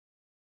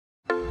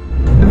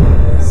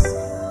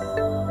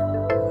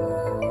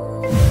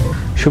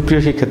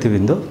সুপ্রিয়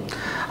শিক্ষার্থীবৃন্দ,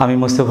 আমি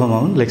Mostafa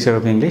Mamun, lecture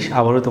of English,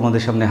 আবারও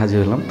তোমাদের সামনে হাজির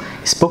হলাম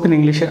স্পোকেন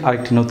ইংলিশের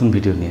আরেকটি নতুন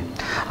ভিডিও নিয়ে।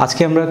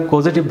 আজকে আমরা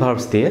পজিটিভ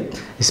ভার্বস দিয়ে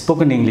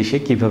স্পোকেন ইংলিশে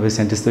কীভাবে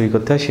সেন্টেন্স তৈরি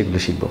করতে হয় সেগুলো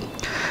শিখব।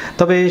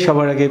 তবে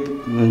সবার আগে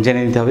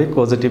জেনে নিতে হবে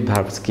পজিটিভ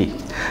ভার্বস কী।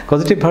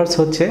 পজিটিভ ভার্বস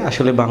হচ্ছে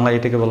আসলে বাংলায়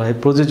এটাকে বলা হয়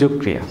প্রযোজক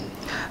ক্রিয়া,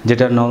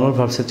 যেটা নর্মাল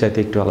ভার্বসের চাইতে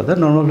একটু আলাদা।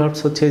 নর্মাল ভার্বস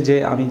হচ্ছে যে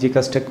আমি যে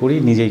কাজটা করি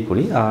নিজেই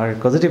করি, আর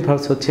পজিটিভ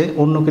ভার্বস হচ্ছে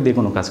অন্যকে দিয়ে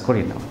কোনো কাজ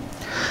করি না।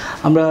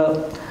 আমরা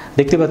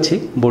দেখতে পাচ্ছি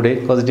বোর্ডে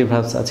পজিটিভ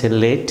ভার্বস আছে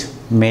late,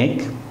 make,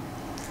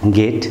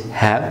 gate,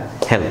 have,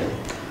 help.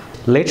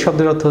 Late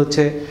শব্দের অর্থ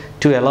হচ্ছে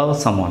টু অ্যালাউ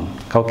সামওয়ান,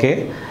 কাউকে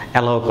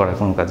অ্যালাউ করা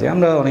কোনো কাজে।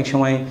 আমরা অনেক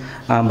সময়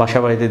বাসা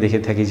বাড়িতে দেখে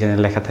থাকি যে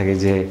লেখা থাকে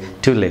যে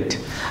টু লেট,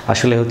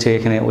 আসলে হচ্ছে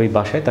এখানে ওই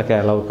বাসায় তাকে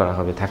অ্যালাউ করা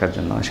হবে থাকার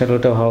জন্য। আসলে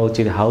ওটা হওয়া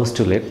উচিত হাউস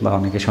টু লেট, বা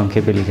অনেকে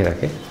সংক্ষেপে লিখে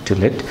রাখে টু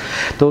লেট।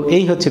 তো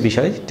এই হচ্ছে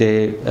বিষয় যে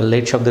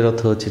লেট শব্দের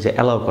অর্থ হচ্ছে যে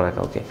অ্যালাউ করা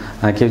কাউকে।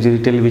 কেউ যদি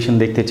টেলিভিশন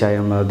দেখতে চায়,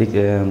 আমরা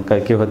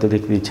কেউ হয়তো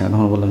দেখতে দিচ্ছে না,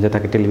 তখন বললাম যে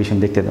তাকে টেলিভিশন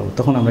দেখতে দাও,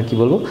 তখন আমরা কি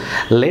বলবো?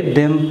 Let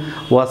them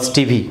watch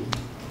TV.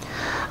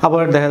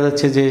 আবার দেখা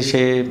যাচ্ছে যে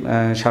সে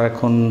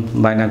সারাক্ষণ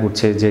বায়না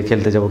করছে যে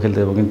খেলতে যাবো,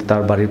 কিন্তু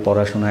তার বাড়ির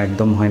পড়াশোনা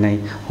একদম হয় নাই,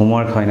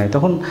 হোমওয়ার্ক হয় নাই,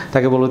 তখন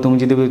তাকে বলবো তুমি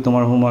যদি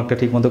তোমার হোমওয়ার্কটা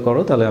ঠিক মতো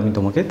করো তাহলে আমি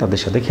তোমাকে তাদের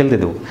সাথে খেলতে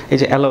দেবো। এই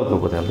যে অ্যালাউ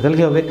করবো, তাহলে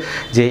কী হবে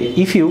যে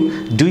if you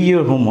do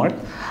your homework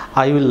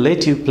I will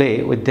late you play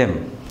with them.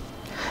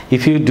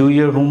 If you do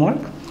your homework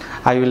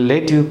I will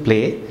late you play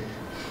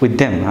with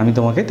them, আমি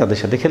তোমাকে তাদের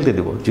সাথে খেলতে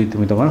দেবো যদি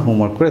তুমি তোমার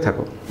হোমওয়ার্ক করে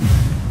থাকো।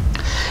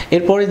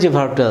 এরপরে যে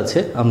ভার্বটা আছে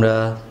আমরা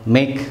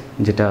মেক,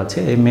 যেটা আছে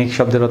এই মেক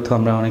শব্দের অর্থ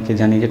আমরা অনেকে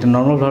জানি, যেটা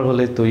নর্মাল ভার্ব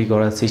হলে তৈরি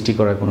করা, সৃষ্টি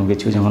করা কোনো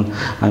কিছু। যেমন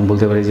আমি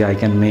বলতে পারি যে I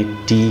can make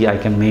T, I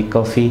can make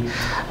coffee,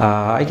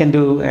 I can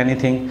do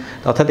anything.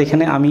 অর্থাৎ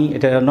এখানে আমি,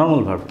 এটা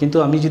নর্মাল ভার্ব, কিন্তু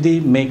আমি যদি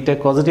মেকটা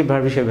পজিটিভ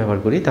ভার্ব হিসেবে ব্যবহার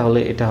করি তাহলে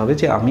এটা হবে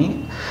যে আমি,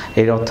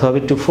 এর অর্থ হবে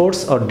to force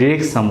or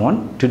direct someone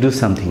to do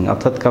something.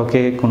 অর্থাৎ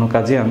কাউকে কোনো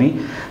কাজে আমি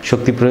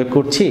শক্তি প্রয়োগ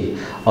করছি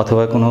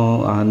অথবা কোনো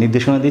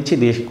নির্দেশনা দিচ্ছি,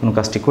 দিয়ে কোনো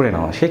কাজটি করে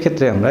নেওয়া।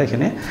 সেক্ষেত্রে আমরা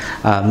এখানে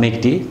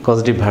মেকটি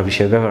পজিটিভ ভার্ব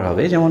হিসেবে ব্যবহার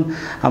হবে। যেমন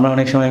আমরা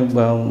অনেক সময়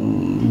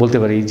বলতে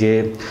পারি যে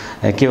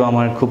কেউ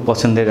আমার খুব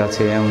পছন্দের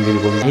আছে, এমন যদি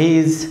বলি he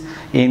is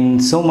in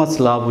so much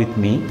love with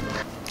me,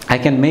 I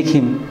can make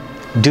him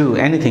do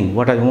anything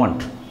what I want.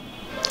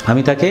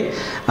 আমি তাকে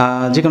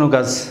যে কোনো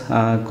কাজ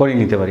করে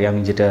নিতে পারি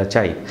আমি যেটা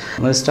চাই।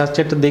 আমরা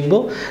স্ট্রাকচারটা দেখব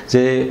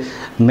যে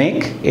মেক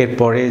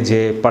এরপরে যে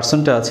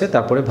পার্সনটা আছে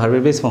তারপরে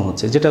ভার্বের বেস ফর্ম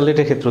হচ্ছে, যেটা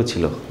লেটের ক্ষেত্রেও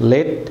ছিল,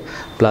 লেট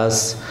প্লাস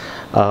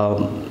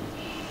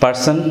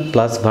পার্সন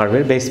প্লাস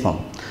ভার্বের বেস ফর্ম।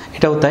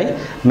 এটাও তাই,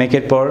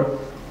 মেকের পর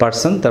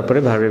পার্সন তারপরে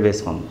ভার্বের বেস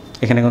ফর্ম,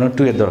 এখানে কোনো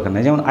টু এর দরকার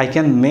নেই। যেমন I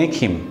can make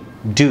him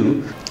do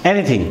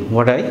anything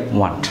what I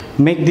want.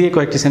 Make দিয়ে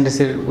কয়েকটি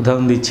সেন্টেন্সের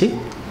উদাহরণ দিচ্ছি।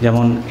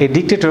 যেমন এ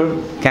dictator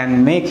can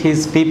make his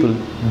people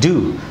do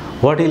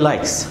what he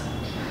likes.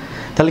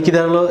 তাহলে কী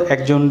দাঁড়ালো?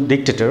 একজন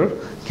dictator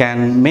can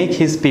make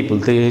his people,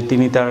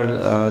 তিনি তার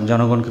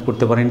জনগণকে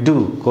করতে পারেন ডু,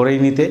 করেই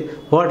নিতে,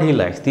 হোয়াট হি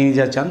লাইকস, তিনি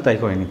যা চান তাই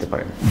করে নিতে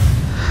পারেন।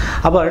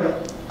 আবার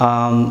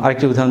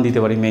আরেকটি উদাহরণ দিতে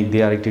পারি মেক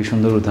দিয়ে, আরেকটি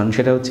সুন্দর উদাহরণ,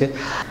 সেটা হচ্ছে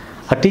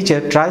আ teacher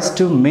tries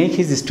to make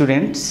his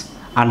students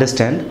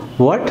understand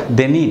what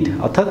they need.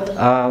 অর্থাৎ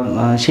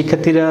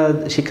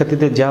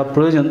শিক্ষার্থীদের যা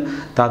প্রয়োজন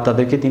তা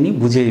তাদেরকে তিনি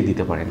বুঝিয়ে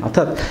দিতে পারেন।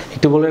 অর্থাৎ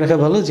একটু বলে রাখা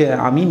ভালো যে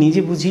আমি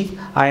নিজে বুঝি,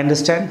 আই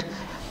আন্ডারস্ট্যান্ড,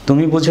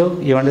 তুমি বুঝো,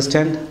 ইউ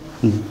আন্ডারস্ট্যান্ড,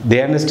 দে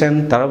আন্ডারস্ট্যান্ড,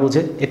 তারা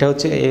বোঝে। এটা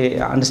হচ্ছে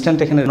আন্ডারস্ট্যান্ড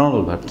এখানে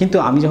নর্মাল ভার্ব। কিন্তু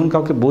আমি যখন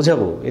কাউকে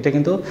বোঝাবো, এটা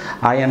কিন্তু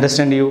আই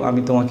আন্ডারস্ট্যান্ড ইউ,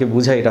 আমি তোমাকে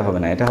বুঝাই, এটা হবে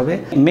না। এটা হবে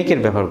মেকের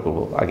ব্যবহার করব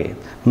আগে,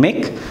 মেক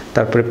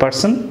তারপরে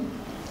পার্সন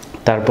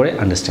তারপরে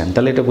আন্ডারস্ট্যান্ড।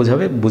 তাহলে এটা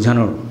বোঝাবে,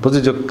 বোঝানোর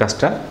প্রযোজক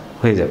কাজটা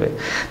হয়ে যাবে।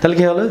 তাহলে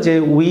কী হলো যে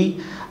we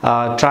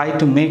try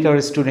to make our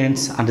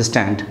students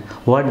understand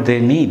what they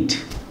need.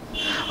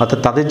 অর্থাৎ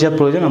তাদের যা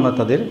প্রয়োজন আমরা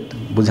তাদের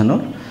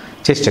বোঝানোর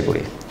চেষ্টা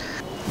করি।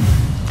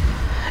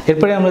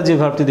 এরপরে আমরা যে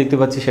ভার্বটি দেখতে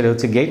পাচ্ছি সেটা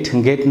হচ্ছে গেট।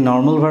 গেট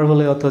নর্মাল ভার্ব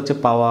হলে অর্থ হচ্ছে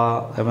পাওয়া,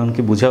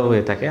 এমনকি বোঝাও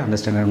হয়ে থাকে,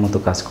 আন্ডারস্ট্যান্ডের মতো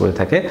কাজ করে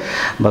থাকে,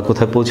 বা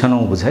কোথায়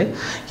পৌঁছানোও বোঝায়।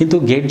 কিন্তু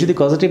গেট যদি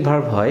পজিটিভ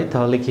ভার্ব হয়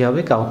তাহলে কী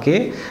হবে? কাউকে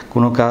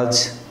কোনো কাজ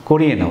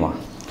করিয়ে নেওয়া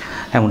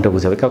এমনটা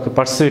বোঝাবে, কাউকে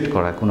পারসুয়েট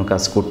করা কোনো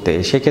কাজ করতে।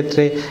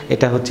 সেক্ষেত্রে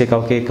এটা হচ্ছে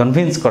কাউকে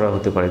কনভিন্স করা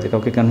হতে পারে, যে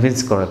কাউকে কনভিন্স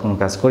করা কোনো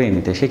কাজ করিয়ে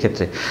নিতে।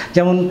 সেক্ষেত্রে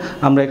যেমন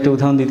আমরা একটা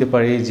উদাহরণ দিতে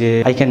পারি যে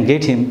I can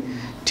get him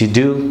to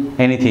do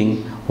anything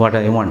what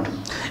I want.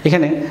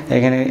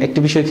 এখানে একটি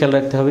বিষয় খেয়াল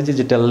রাখতে হবে যে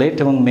যেটা লেট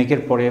এবং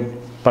মেকের পরে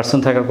পার্সন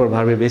থাকার পর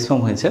ভার্বের বেস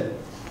ফর্ম হয়েছে,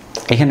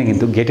 এখানে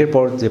কিন্তু গেটের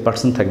পর যে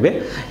পার্সন থাকবে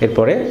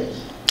এরপরে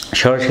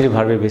সরাসরি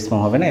ভার্বের বেস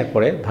ফর্ম হবে না,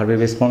 এরপরে ভার্বের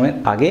বেস ফর্মের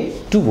আগে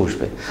টু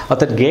বসবে।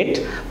 অর্থাৎ gate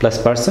plus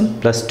person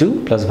plus two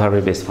plus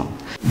ভার্বের বেস ফর্ম।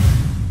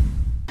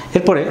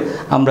 এরপরে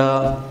আমরা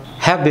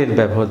হ্যাভের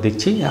ব্যবহার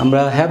দেখছি।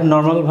 আমরা হ্যাভ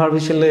নর্মাল ভার্ব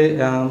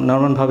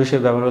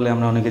হিসেবে ব্যবহার হলে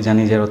আমরা অনেকে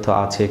জানি যে অর্থ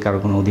আছে, কারো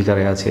কোনো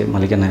অধিকারে আছে,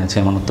 মালিকানায় আছে,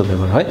 এমন অর্থ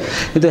ব্যবহার হয়।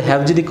 কিন্তু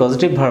হ্যাভ যদি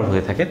পজিটিভ ভার্ব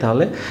হয়ে থাকে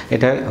তাহলে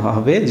এটা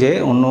হবে যে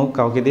অন্য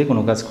কাউকে দিয়ে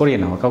কোনো কাজ করিয়ে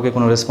নেওয়া, কাউকে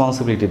কোনো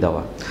রেসপন্সিবিলিটি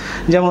দেওয়া।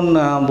 যেমন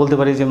বলতে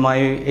পারি যে মাই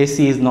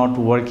AC is not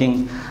working,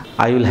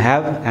 I will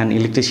have an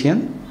electrician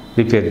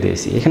repair the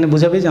AC. এখানে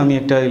বোঝাবে যে আমি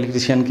একটা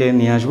ইলেকট্রিশিয়ানকে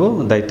নিয়ে আসবো,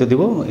 দায়িত্ব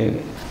দিব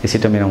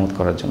এসিটা মেরামত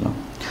করার জন্য।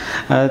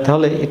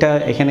 তাহলে এটা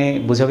এখানে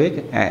বোঝাবে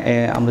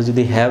আমরা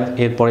যদি হ্যাভ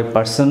এর পরে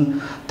পার্সন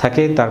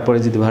থাকে, তারপরে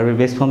যদি ভার্বের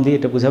বেস ফর্ম দিই,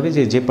 এটা বোঝাবে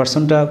যে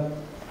পার্সনটা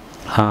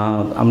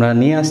আমরা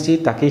নিয়ে আসছি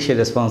তাকেই সে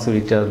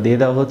রেসপন্সিবিলিটিটা দিয়ে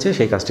দেওয়া হচ্ছে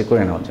সেই কাজটি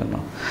করে নেওয়ার জন্য।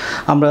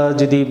 আমরা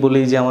যদি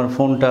বলি যে আমার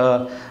ফোনটা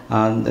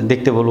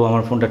দেখতে বলবো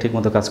আমার ফোনটা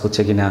ঠিকমতো কাজ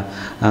করছে কি না,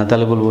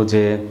 তাহলে বলবো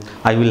যে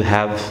I will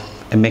have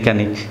a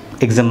mechanic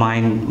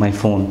examine my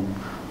phone.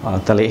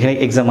 তাহলে এখানে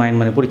এক্সামাইন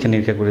মানে পরীক্ষা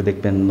নিরীক্ষা করে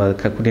দেখবেন বা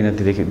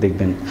খুঁটিনাটি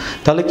দেখবেন।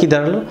 তাহলে কি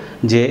দাঁড়ালো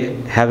যে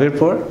হ্যাভের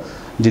পর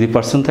যদি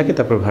পার্সন থাকে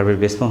তারপর ভার্বের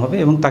বেস ফর্ম হবে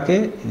এবং তাকে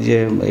যে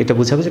এটা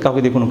বোঝাবে যে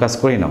কাউকে দিয়ে কোনো কাজ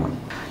করেই নেওয়া।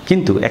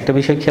 কিন্তু একটা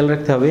বিষয় খেয়াল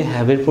রাখতে হবে,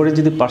 হ্যাভের পরে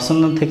যদি পার্সন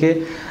না থেকে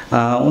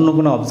অন্য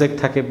কোনো অবজেক্ট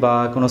থাকে বা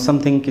কোনো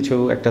সামথিং কিছু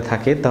একটা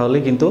থাকে, তাহলে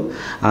কিন্তু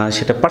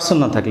সেটা পার্সন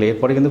না থাকলে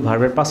এরপরে কিন্তু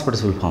ভার্বের পাস্ট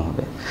পার্টিসিপল ফর্ম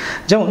হবে।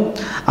 যেমন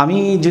আমি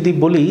যদি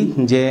বলি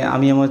যে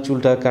আমি আমার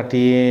চুলটা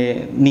কাটিয়ে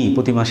নিই,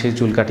 প্রতি মাসে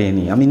চুল কাটিয়ে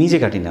নিই, আমি নিজে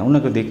কাটি না,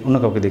 অন্য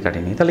কাউকে দিয়ে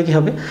কাটিয়ে নিই, তাহলে কী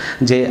হবে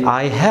যে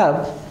আই হ্যাভ,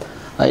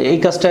 এই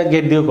কাজটা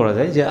গেট দিয়েও করা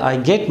যায় যে আই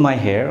গেট মাই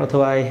হেয়ার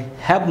অথবা I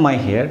have my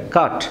hair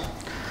cut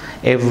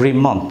every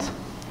month.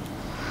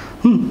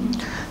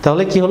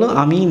 তাহলে কি হলো,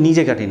 আমি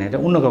নিজে কাটি না, এটা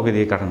অন্য কাউকে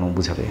দিয়ে কাটানো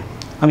বোঝাবে।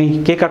 আমি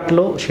কে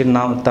কাটলো সে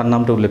তার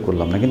নামটা উল্লেখ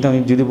করলাম না, কিন্তু আমি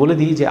যদি বলে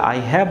দিই যে I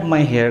have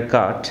my hair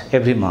cut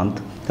every month,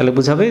 তাহলে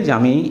বোঝাবে যে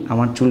আমি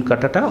আমার চুল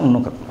কাটাটা অন্য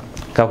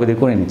কাউকে দিয়ে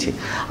করে নিচ্ছি।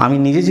 আমি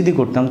নিজে যদি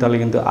করতাম তাহলে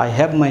কিন্তু I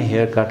have my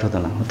hair cut হতো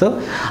না, হতো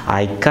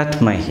I cut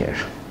my hair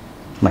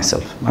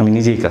myself, আমি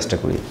নিজেই কাজটা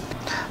করি।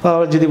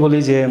 আর যদি বলি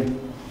যে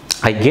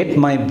I get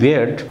my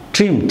beard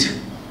ট্রিমড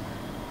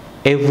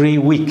every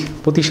week,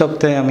 প্রতি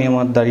সপ্তাহে আমি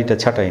আমার দাড়িটা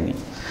ছাঁটাই নিই,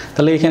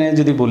 তাহলে এখানে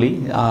যদি বলি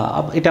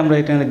এটা আমরা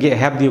এটা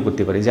হ্যাভ দিয়েও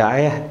করতে পারি যে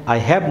আই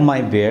হ্যাভ মাই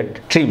বিয়ার্ড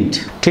ট্রিমড।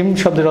 ট্রিমড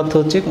শব্দের অর্থ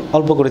হচ্ছে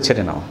অল্প করে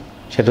ছেটে নেওয়া,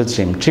 সেটা হচ্ছে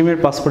ট্রিম। ট্রিমের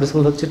পাস্ট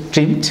পার্টিসিপল হচ্ছে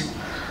ট্রিমড,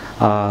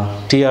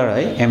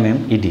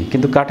 TRIMMED,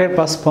 কিন্তু কাটের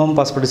পাস্ট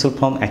পার্টিসিপল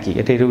ফর্ম একই,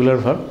 এটা ইরেগুলার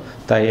ভার্ব,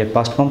 তাই এর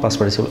পাস্ট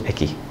পার্টিসিপল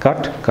একই,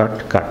 কাট কাট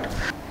কাট।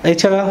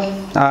 এছাড়া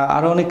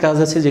আরও অনেক কাজ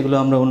আছে যেগুলো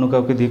আমরা অন্য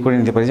কাউকে দিয়ে করে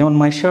নিতে পারি। যেমন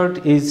মাই শার্ট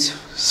ইজ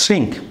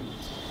শ্রিঙ্ক,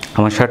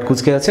 আমার শার্ট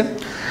কুচকে আছে।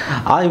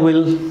 I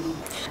will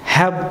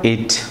have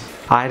it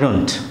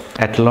আয়রনড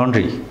at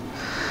laundry,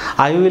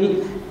 I will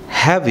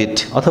have it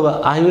অথবা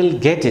আই উইল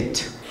গেট ইট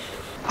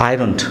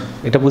আয়রনড,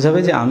 এটা বোঝাবে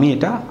যে আমি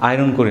এটা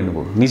আয়রন করে নেব,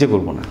 নিজে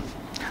করব না।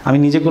 আমি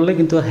নিজে করলে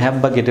কিন্তু হ্যাভ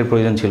বা গেটের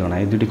প্রয়োজন ছিল না,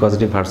 এই দুটি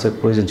পজিটিভ ভার্বসের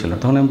প্রয়োজন ছিল।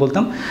 তখন আমি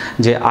বলতাম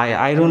যে আই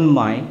আয়রন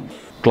মাই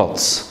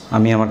ক্লথস,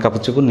 আমি আমার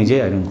কাপড় চোপড় নিজেই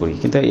আয়রন করি।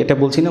 কিন্তু এটা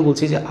বলছি না,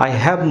 বলছি যে আই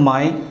হ্যাভ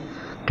মাই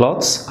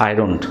ক্লথস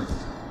আয়রনড,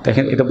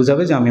 দেখেন এটা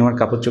বোঝাবে যে আমি আমার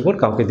কাপড় চোপড়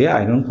কাউকে দিয়ে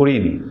আয়রন করিয়ে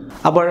নিই।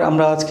 আবার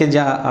আমরা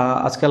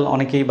আজকাল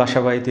অনেকেই বাসা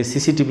বাড়িতে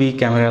সিসিটিভি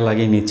ক্যামেরা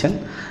লাগিয়ে নিচ্ছেন,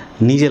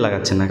 নিজে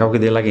লাগাচ্ছেন না, কাউকে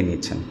দিয়ে লাগিয়ে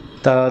নিচ্ছেন।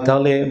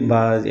 তাহলে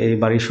বা এই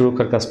বাড়ির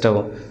সুরক্ষার কাজটাও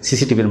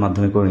সিসিটিভির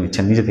মাধ্যমে করে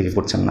নিচ্ছেন, নিজে থেকে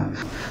করছেন না।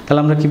 তাহলে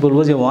আমরা কি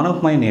বলবো যে one of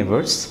my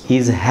neighbours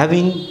is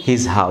having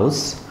his house.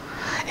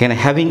 এখানে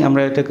হ্যাভিং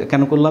আমরা এটা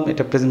কেন করলাম,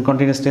 এটা প্রেজেন্ট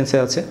কন্টিনিউয়াস টেন্সে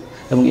আছে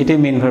এবং এটাই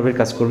মেইন ভার্বের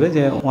কাজ করবে,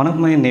 যে one of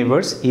my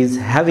neighbours is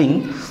having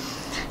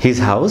his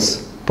house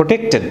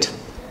protected.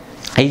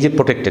 এই যে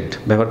প্রোটেক্টেড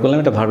ব্যবহার করলাম,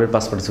 এটা ভার্বের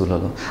পাস্ট পার্টিসিপল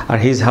হলো। আর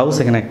হিজ হাউস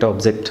এখানে একটা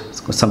অবজেক্ট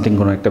সামথিং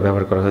কোনো একটা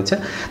ব্যবহার করা হয়েছে,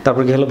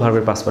 তারপর কি হলো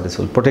ভার্বের পাস্ট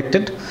পার্টিসিপল।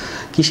 প্রোটেক্টেড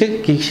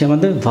কিসের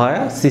মধ্যে,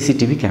 ভায়া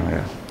সিসিটিভি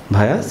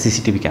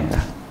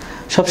ক্যামেরা।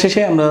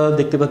 সবশেষে আমরা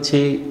দেখতে পাচ্ছি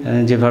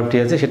যে ভার্বটি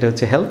আছে সেটা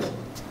হচ্ছে হেল্প।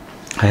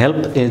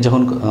 হেল্প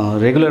যখন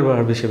রেগুলার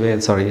ভার্ব হিসেবে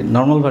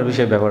নর্মাল ভার্ব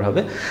হিসেবে ব্যবহার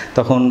হবে,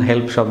 তখন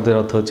হেল্প শব্দের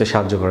অর্থ হচ্ছে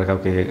সাহায্য করা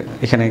কাউকে।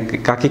 এখানে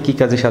কাকে কী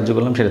কাজে সাহায্য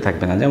করলাম সেটা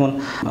থাকবে না, যেমন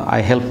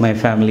আই হেল্প মাই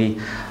ফ্যামিলি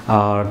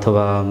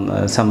অথবা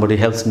সামবডি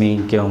হেল্পস মি,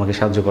 কেউ আমাকে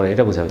সাহায্য করে,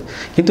 এটা বোঝাবে।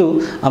 কিন্তু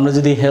আমরা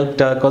যদি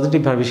হেল্পটা পজিটিভ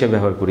ভার্ব হিসেবে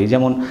ব্যবহার করি,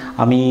 যেমন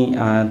আমি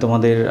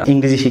তোমাদের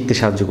ইংরেজি শিখতে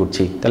সাহায্য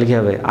করছি, তাহলে কী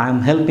হবে, I am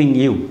helping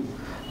you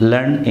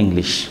learn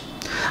English.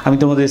 আমি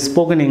তোমাদের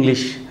স্পোকেন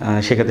ইংলিশ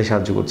শেখাতে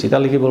সাহায্য করছি,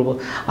 তাহলে কি বলবো,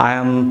 I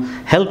am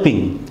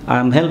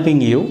helping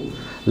you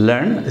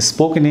learn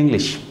spoken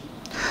English.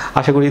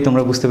 আশা করি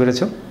তোমরা বুঝতে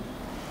পেরেছো।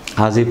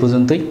 আজ এই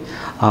পর্যন্তই।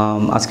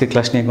 আজকের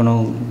ক্লাস নিয়ে কোনো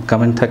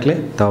কমেন্ট থাকলে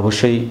তা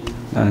অবশ্যই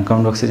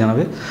কমেন্ট বক্সে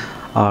জানাবে,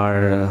 আর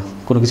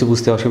কোনো কিছু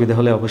বুঝতে অসুবিধা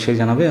হলে অবশ্যই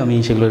জানাবে, আমি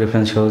সেগুলো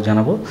রেফারেন্স সহ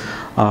জানাবো।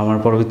 আমার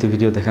পরবর্তী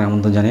ভিডিও দেখার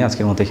আমন্ত্রণ জানিয়ে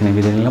আজকের মতো এখানে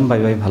বিদায় নিলাম। বাই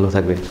বাই, ভালো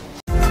থাকবে।